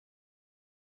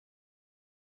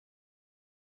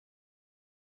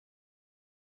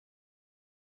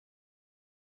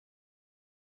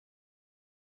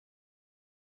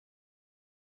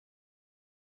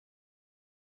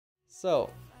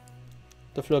So,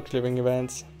 the floor clearing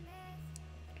events.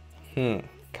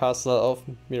 Castle of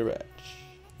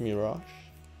Mirage.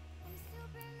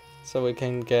 So we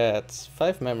can get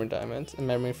 5 memory diamonds and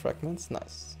memory fragments.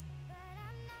 Nice.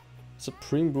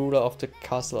 Supreme ruler of the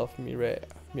Castle of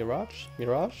Mirage?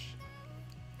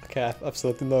 Okay, I have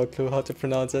absolutely no clue how to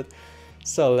pronounce it.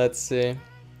 So let's see.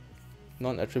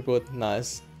 Non-attribute,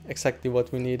 nice. Exactly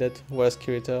what we needed. Where's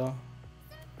Kirito?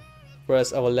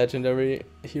 Where's our legendary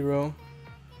hero?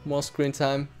 More screen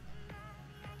time.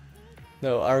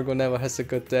 No, Argo never has a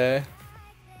good day.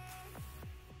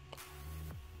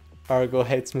 Argo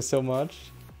hates me so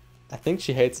much. I think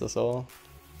she hates us all.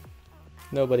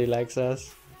 Nobody likes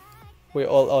us. We're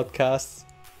all outcasts.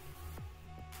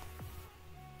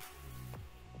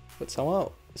 But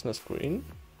somehow, is my screen?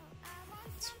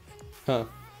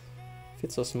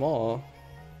 It's so small.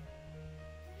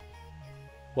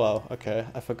 Wow, okay,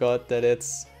 I forgot that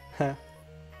it's the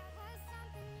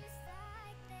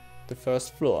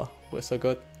first floor. We're so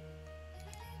good.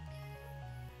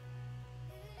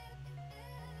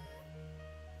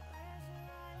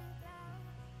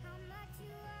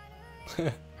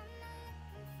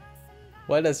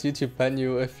 Why does YouTube ban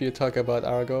you if you talk about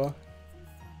Argo?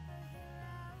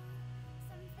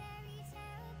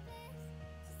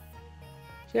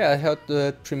 Yeah, I heard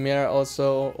the premiere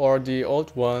also, or the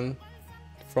old one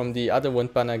from the other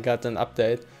wind banner got an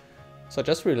update. So I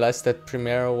just realized that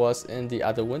premiere was in the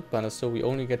other wind banner, so we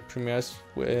only get premieres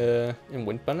in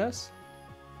wind banners.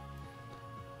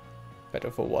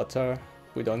 Better for water,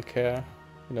 we don't care.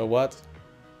 You know what?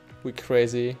 We're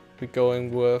crazy, we're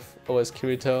going with OS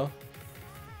Kirito.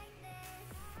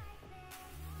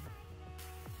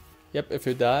 Yep, if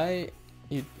you die,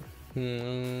 you...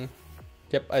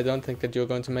 Yep, I don't think that you're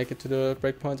going to make it to the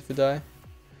breakpoint if you die.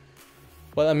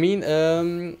 Well, I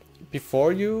mean,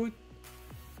 before you,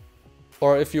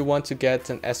 or if you want to get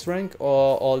an S rank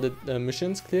or all the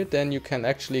missions cleared, then you can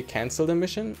actually cancel the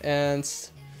mission and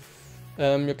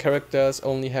your characters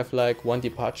only have like 1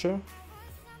 departure.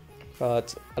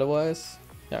 But otherwise,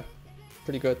 yeah,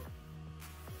 pretty good.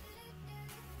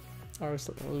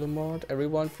 Arslan,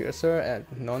 everyone fears her and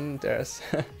none dares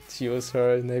to use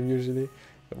her name usually.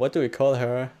 What do we call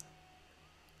her?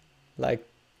 Like,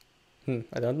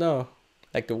 I don't know.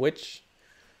 Like the witch?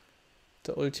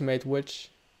 The ultimate witch?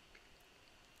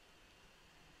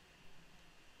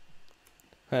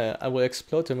 I will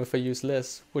explode him if I use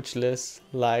Liz. Which Liz?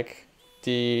 Like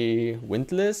the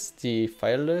wind Liz? The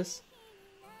fire Liz?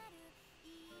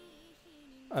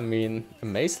 I mean, a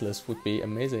maze Liz would be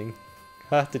amazing.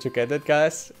 Ha, did you get it,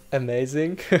 guys?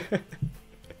 Amazing.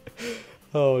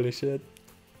 Holy shit.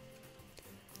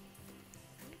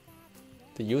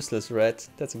 The useless red,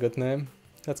 that's a good name.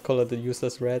 Let's call it the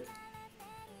useless red.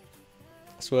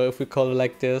 I swear if we call it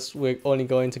like this, we're only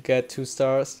going to get 2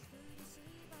 stars.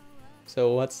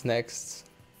 So what's next?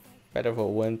 Better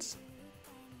for wind.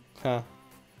 Huh.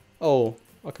 Oh,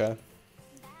 okay.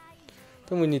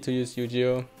 Then we need to use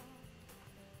Yu-Gi-Oh!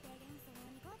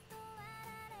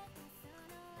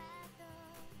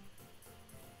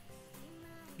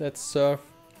 Let's surf.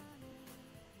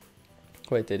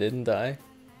 Wait, they didn't die.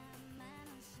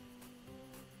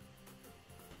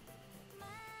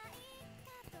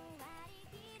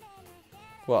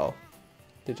 Wow,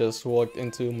 they just walked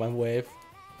into my wave.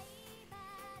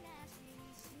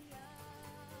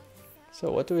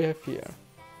 So what do we have here?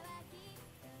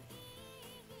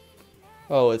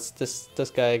 Oh, it's this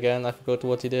guy again. I forgot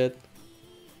what he did.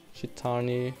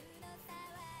 Shitani.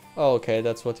 Oh, okay,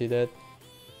 that's what he did.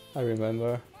 I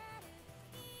remember.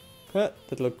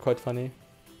 That looked quite funny.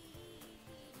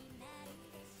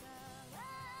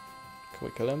 Can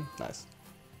we kill him? Nice.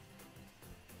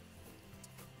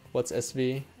 What's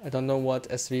SV? I don't know what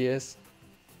SV is.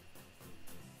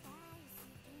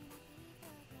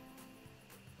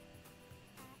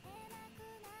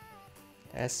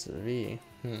 SV.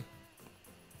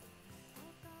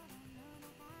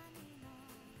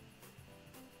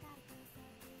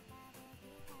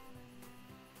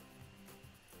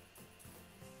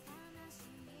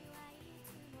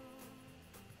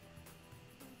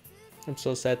 I'm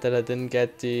so sad that I didn't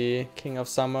get the King of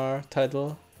Summer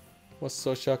title. It was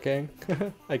so shocking.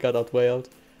 I got outwailed.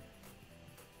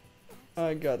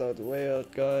 I got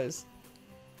outwailed, guys.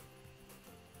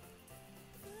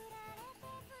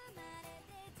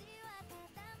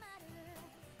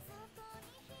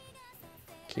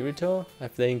 Kirito? I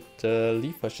think the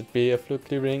Leafer should be a flute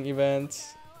clearing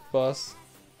event boss.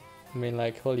 I mean,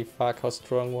 like, holy fuck, how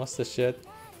strong was this shit?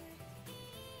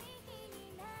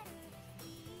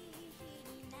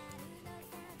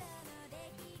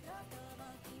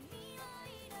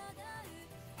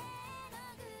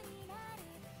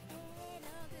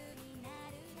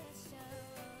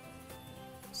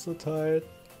 So tired.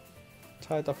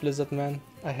 Tired of lizard men.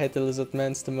 I hate the lizard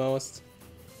mans the most.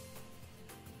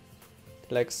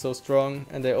 They're like so strong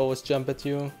and they always jump at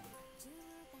you.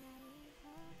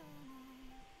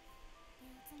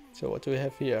 So what do we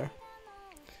have here?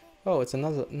 Oh, it's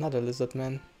another lizard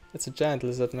man. It's a giant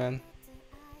lizard man.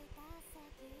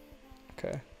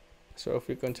 Okay. So if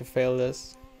we're going to fail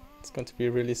this, it's going to be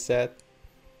really sad.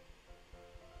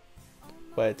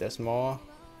 Wait, there's more.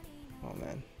 Oh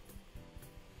man.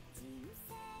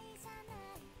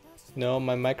 No,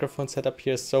 my microphone setup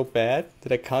here is so bad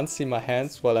that I can't see my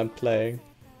hands while I'm playing.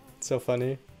 It's so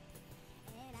funny.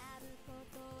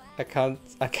 I can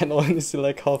only see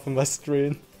like half of my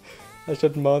screen. I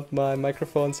should mount my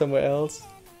microphone somewhere else.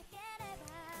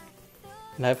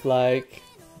 And I have like,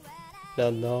 I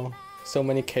don't know, so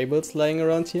many cables lying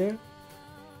around here.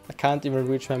 I can't even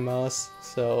reach my mouse,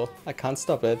 so I can't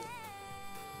stop it.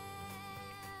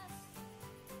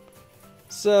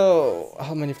 So,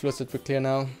 how many floors did we clear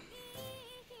now?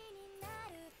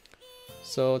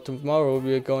 So tomorrow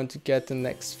we are going to get the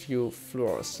next few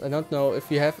floors. I don't know if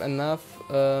we have enough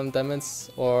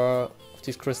diamonds or of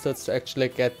these crystals to actually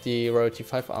get the rarity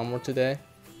 5 armor today.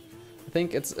 I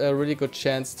think it's a really good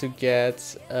chance to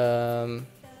get yeah,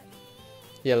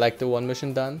 like the one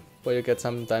mission done where you get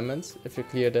some diamonds if you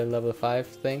clear the level 5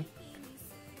 thing.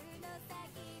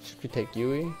 Should we take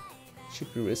Yui?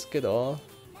 Should we risk it all?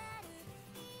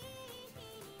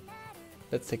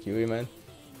 Let's take Yui, man.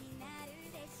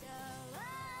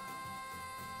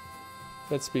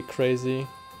 Let's be crazy.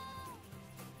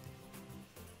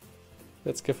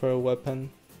 Let's give her a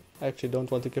weapon. I actually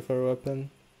don't want to give her a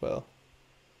weapon. Well,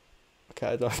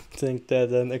 okay, I don't think that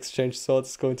an exchange sword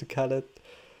is going to cut it.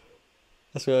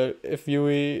 As well, if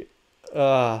Yui...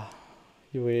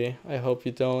 Yui, I hope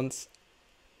you don't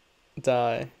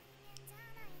die.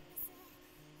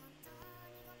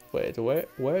 Wait,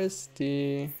 where is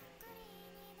the...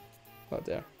 Oh,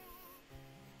 there.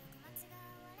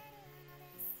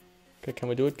 Okay, can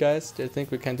we do it, guys? Do you think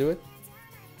we can do it?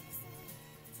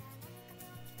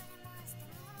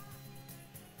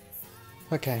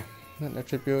 Okay, not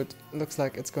attribute. Looks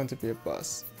like it's going to be a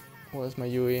boss. Where's my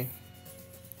Yui?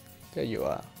 There you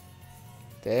are.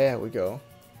 There we go.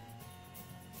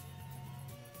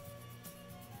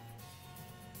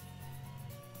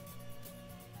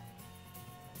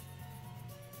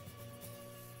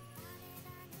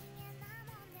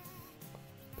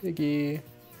 Piggy.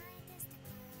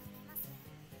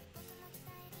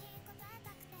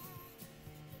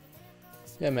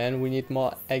 Yeah, man, we need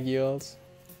more Agios.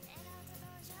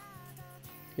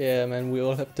 Yeah, man, we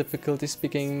all have difficulty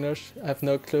speaking English. I have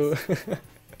no clue.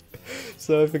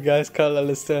 So if you guys can't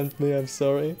understand me, I'm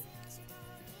sorry.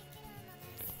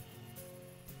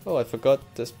 Oh, I forgot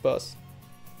this boss.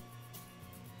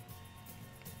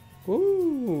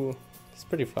 Ooh, it's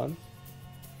pretty fun.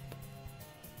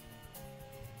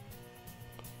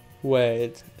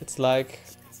 Wait, it's like...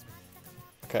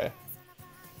 Okay.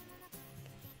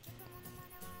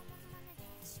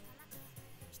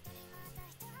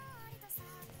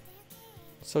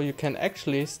 So you can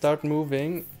actually start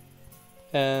moving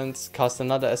and cast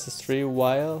another SS3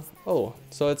 while... Oh,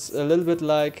 so it's a little bit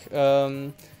like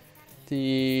the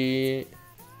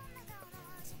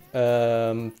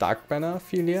Dark Banner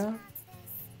Philia.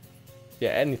 Yeah,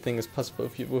 anything is possible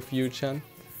with Yu-chan.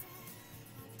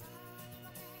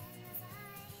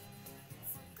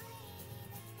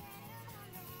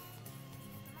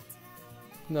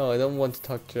 No, I don't want to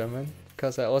talk German,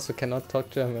 because I also cannot talk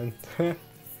German.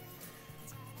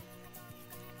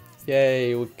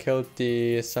 Yay, we killed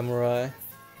the samurai.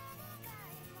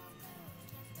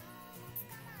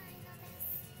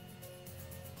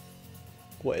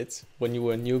 Wait, when you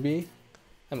were a newbie?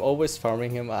 I'm always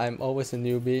farming him, I'm always a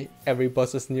newbie, every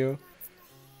boss is new.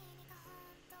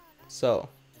 So,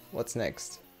 what's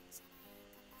next?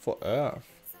 For Earth?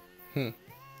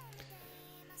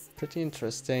 Pretty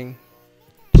interesting.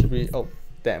 Should we... Oh,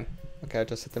 damn. Okay, I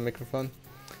just hit the microphone.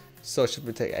 So, should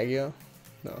we take Agio?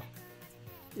 No.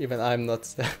 Even I'm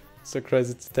not so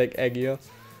crazy to take Agio.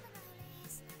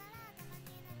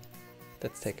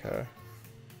 Let's take her.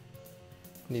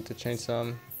 Need to change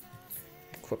some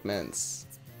equipments.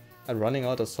 I'm running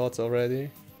out of swords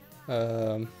already.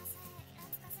 No,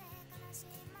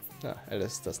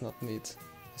 Alice does not need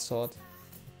a sword.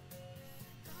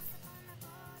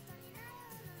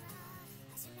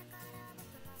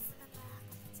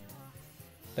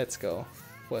 Let's go.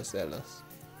 Where's Alice?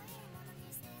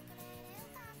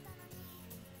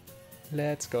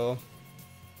 Let's go.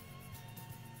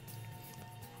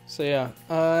 So yeah,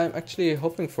 I'm actually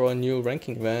hoping for a new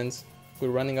ranking event. We're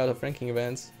running out of ranking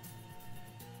events.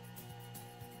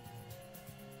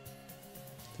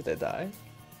 Did I die?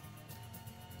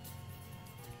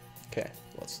 Okay,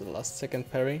 what's the last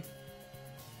second parry?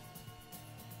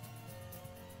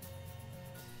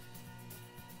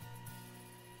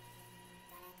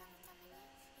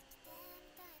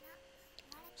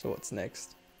 So what's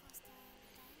next?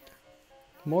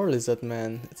 More lizard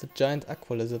man. It's a giant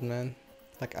aqua lizard man,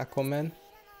 like Aquaman.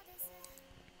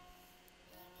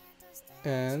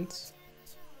 And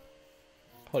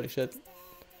holy shit.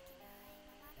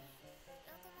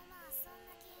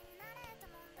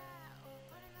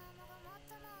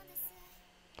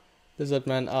 Lizard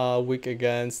men are weak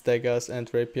against daggers and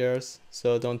rapiers,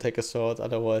 so don't take a sword,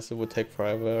 otherwise it would take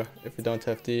forever if you don't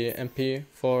have the MP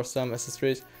for some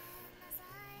accessories.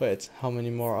 Wait, how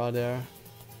many more are there?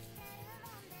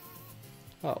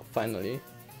 Oh, finally.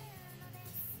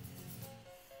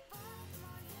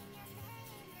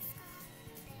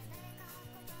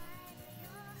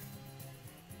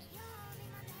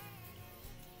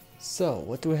 So,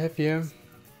 what do we have here?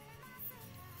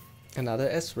 Another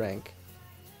S rank.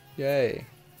 Yay.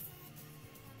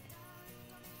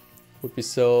 Would be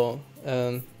so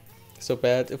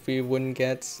bad if we wouldn't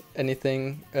get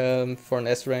anything for an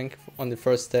S rank on the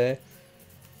first day.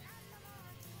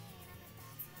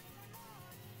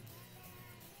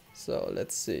 So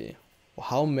let's see.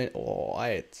 How many? Oh,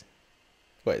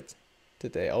 wait.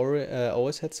 Did they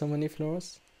always had so many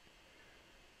floors?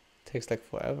 Takes like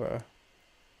forever.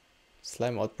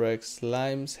 Slime outbreak.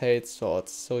 Slimes hate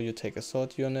swords. So you take a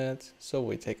sword unit. So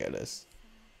we take Alice.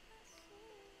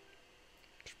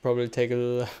 Should probably take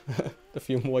a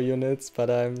few more units, but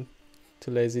I'm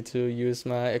too lazy to use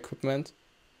my equipment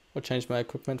or change my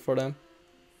equipment for them.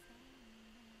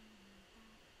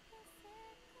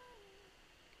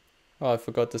 Oh, I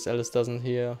forgot this Alice doesn't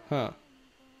heal. Huh.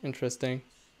 Interesting.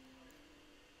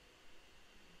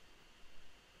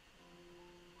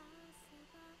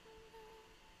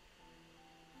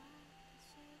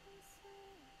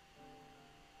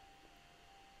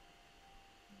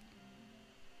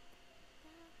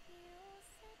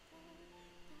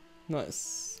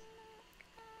 Nice.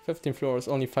 15 floors,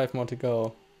 only 5 more to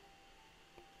go.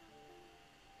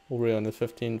 We're on the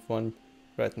 15th one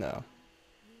right now.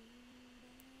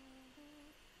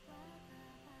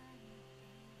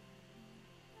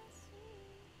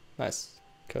 Nice.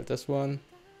 Killed this one.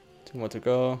 2 more to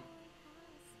go.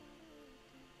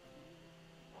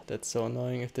 That's so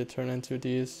annoying if they turn into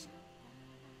these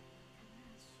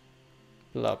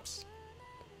blobs.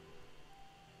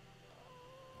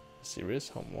 Serious?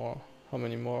 How more? How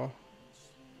many more?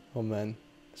 Oh man,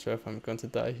 I swear if I'm going to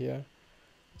die here,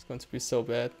 it's going to be so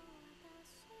bad.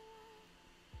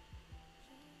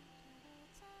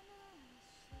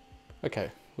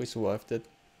 Okay, we survived it.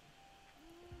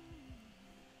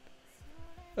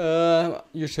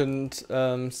 You shouldn't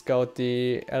scout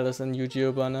the Alice and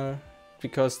Yu-Gi-Oh banner,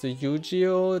 because the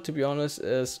Yu-Gi-Oh, to be honest,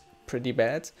 is pretty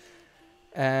bad.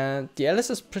 And the Alice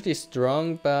is pretty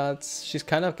strong, but she's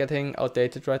kind of getting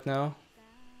outdated right now.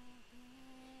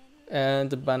 And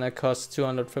the banner costs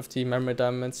 250 memory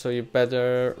diamonds, so you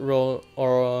better roll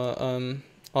or on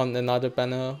another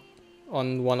banner,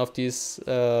 on one of these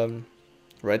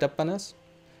rate up banners,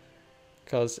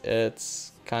 because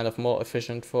it's kind of more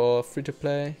efficient for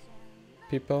free-to-play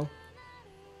people.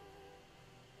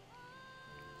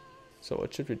 So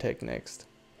what should we take next?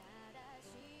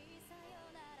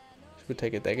 Should we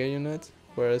take a dagger unit?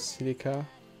 Where is Silica?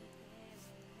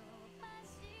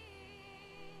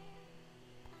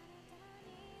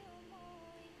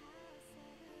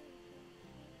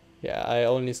 Yeah, I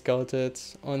only scouted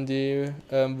on the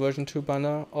version 2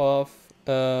 banner of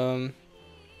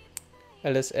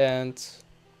Alice and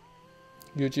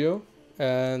Yu-Gi-Oh,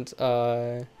 and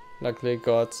I luckily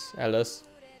got Alice.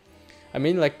 I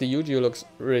mean, like, the Yu-Gi-Oh looks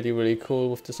really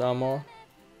cool with this armor.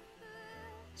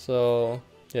 So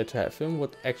yeah, to have him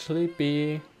would actually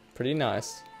be pretty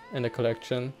nice in the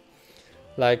collection.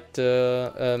 Like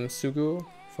the Sugu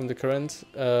from the current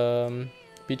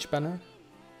beach banner.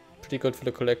 Pretty good for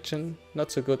the collection,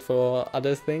 not so good for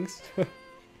other things.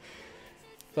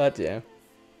 But yeah.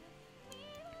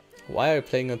 Why are you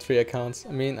playing on 3 accounts?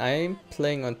 I mean, I'm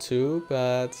playing on 2,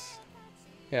 but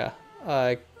yeah,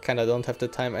 I kinda don't have the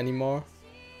time anymore.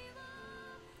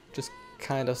 Just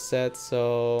kind of sad,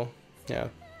 so yeah,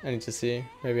 I need to see.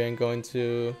 Maybe I'm going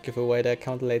to give away the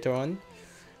account later on,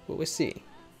 but we'll see.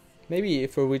 Maybe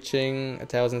if we're reaching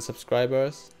 1,000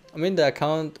 subscribers. I mean, the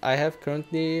account I have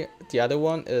currently, the other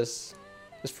one is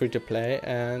free to play,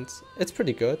 and it's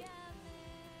pretty good.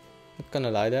 Not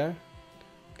gonna lie there.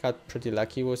 Got pretty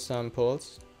lucky with some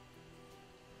pulls.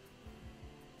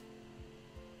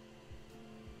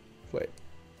 Wait,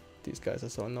 these guys are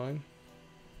so annoying.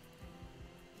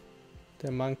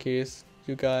 They're monkeys.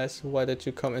 You guys, why did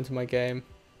you come into my game?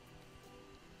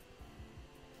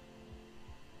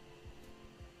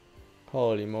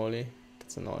 Holy moly,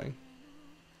 that's annoying.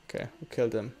 Okay, we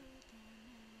killed him.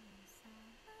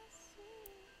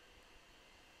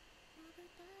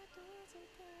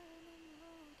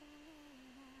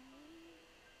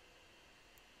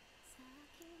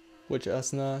 Which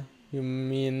asana? You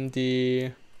mean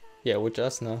the... Yeah, which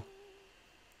asana?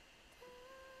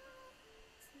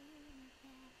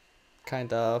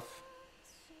 Kind of.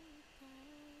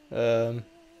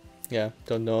 Yeah,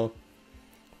 don't know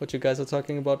what you guys are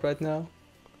talking about right now.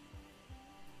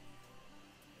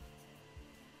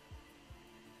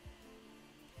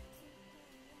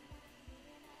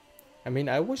 I mean,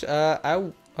 I wish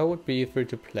I would be free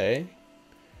to play.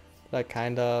 Like,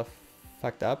 kind of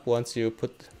fucked up once you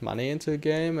put money into a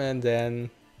game and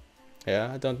then,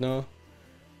 yeah, I don't know.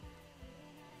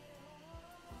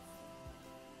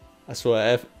 I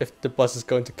swear, if the boss is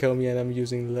going to kill me and I'm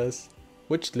using Liz.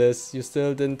 Which Liz? You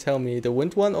still didn't tell me. The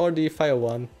wind one or the fire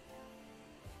one?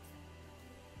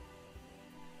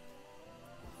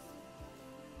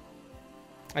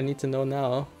 I need to know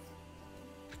now.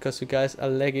 Because you guys are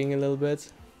lagging a little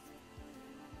bit.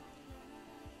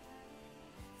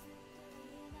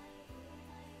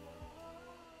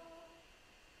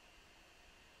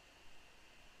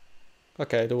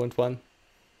 Okay, the wind one.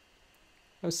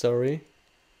 I'm sorry.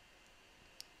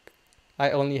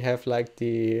 I only have like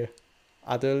the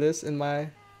other list in my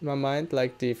mind,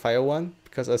 like the fire one,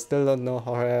 because I still don't know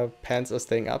how her pants are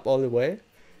staying up all the way,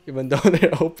 even though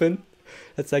they're open.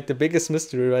 That's like the biggest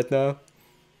mystery right now.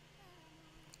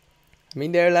 I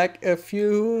mean, there are like a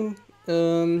few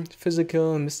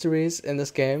physical mysteries in this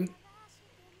game,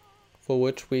 for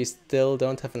which we still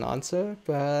don't have an answer,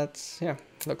 but yeah,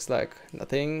 looks like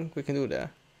nothing we can do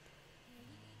there.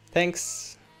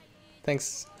 Thanks.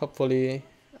 Hopefully,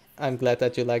 I'm glad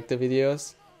that you liked the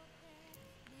videos.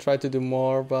 Try to do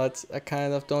more, but I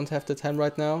kind of don't have the time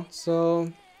right now,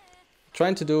 so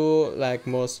trying to do like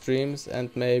more streams and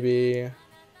maybe,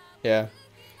 yeah,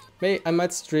 I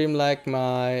might stream like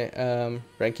my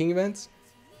ranking events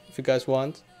if you guys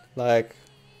want, like,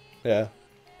 yeah,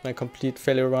 my complete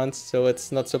failure runs, so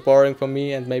it's not so boring for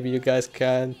me and maybe you guys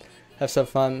can have some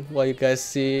fun while you guys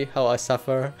see how I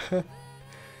suffer.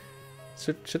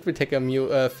 Should we take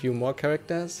a few more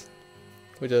characters?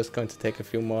 We're just going to take a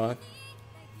few more.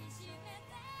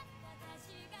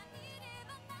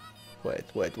 Wait.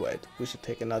 We should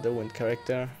take another wind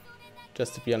character,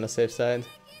 just to be on the safe side.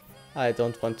 I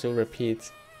don't want to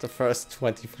repeat the first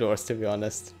 20 floors, to be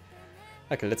honest.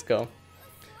 Okay, let's go.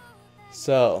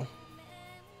 So.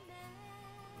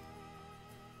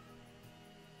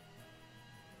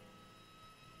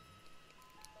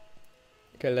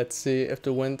 Okay, let's see if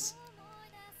the winds...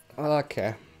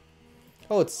 Okay.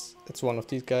 Oh, it's one of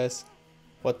these guys.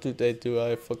 What do they do?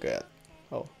 I forget.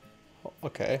 Oh,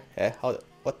 okay.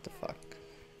 What the fuck?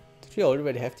 Did we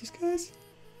already have these guys?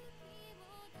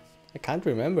 I can't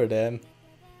remember them.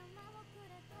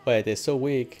 Wait, they're so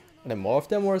weak. Are there more of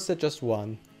them or is there just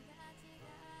one?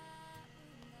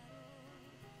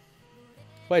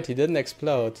 Wait, he didn't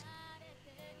explode.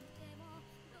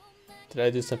 Did I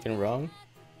do something wrong?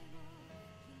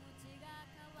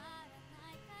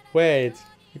 Wait,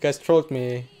 you guys trolled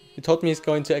me. You told me he's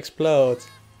going to explode.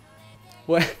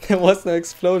 Wait, there was no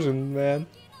explosion, man.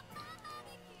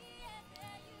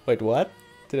 Wait, what?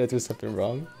 Did I do something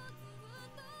wrong?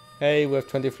 Hey, we have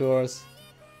 20 floors.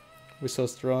 We're so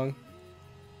strong.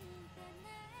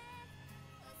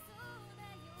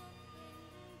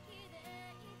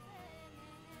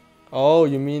 Oh,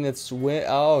 you mean it's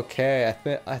oh, okay.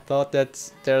 I thought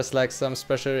that there's like some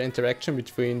special interaction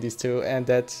between these two and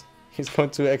that he's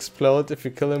going to explode if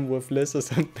you kill him with Liz or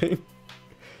something.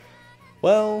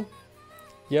 Well,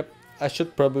 yep, I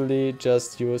should probably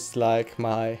just use like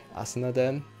my Asuna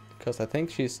then, because I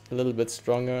think she's a little bit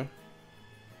stronger.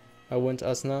 I want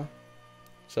Asuna.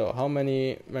 So how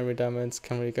many memory diamonds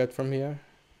can we get from here?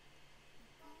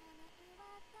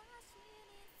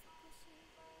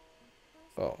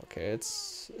 Oh, okay,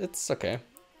 it's okay. I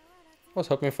was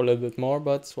hoping for a little bit more,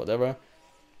 but whatever.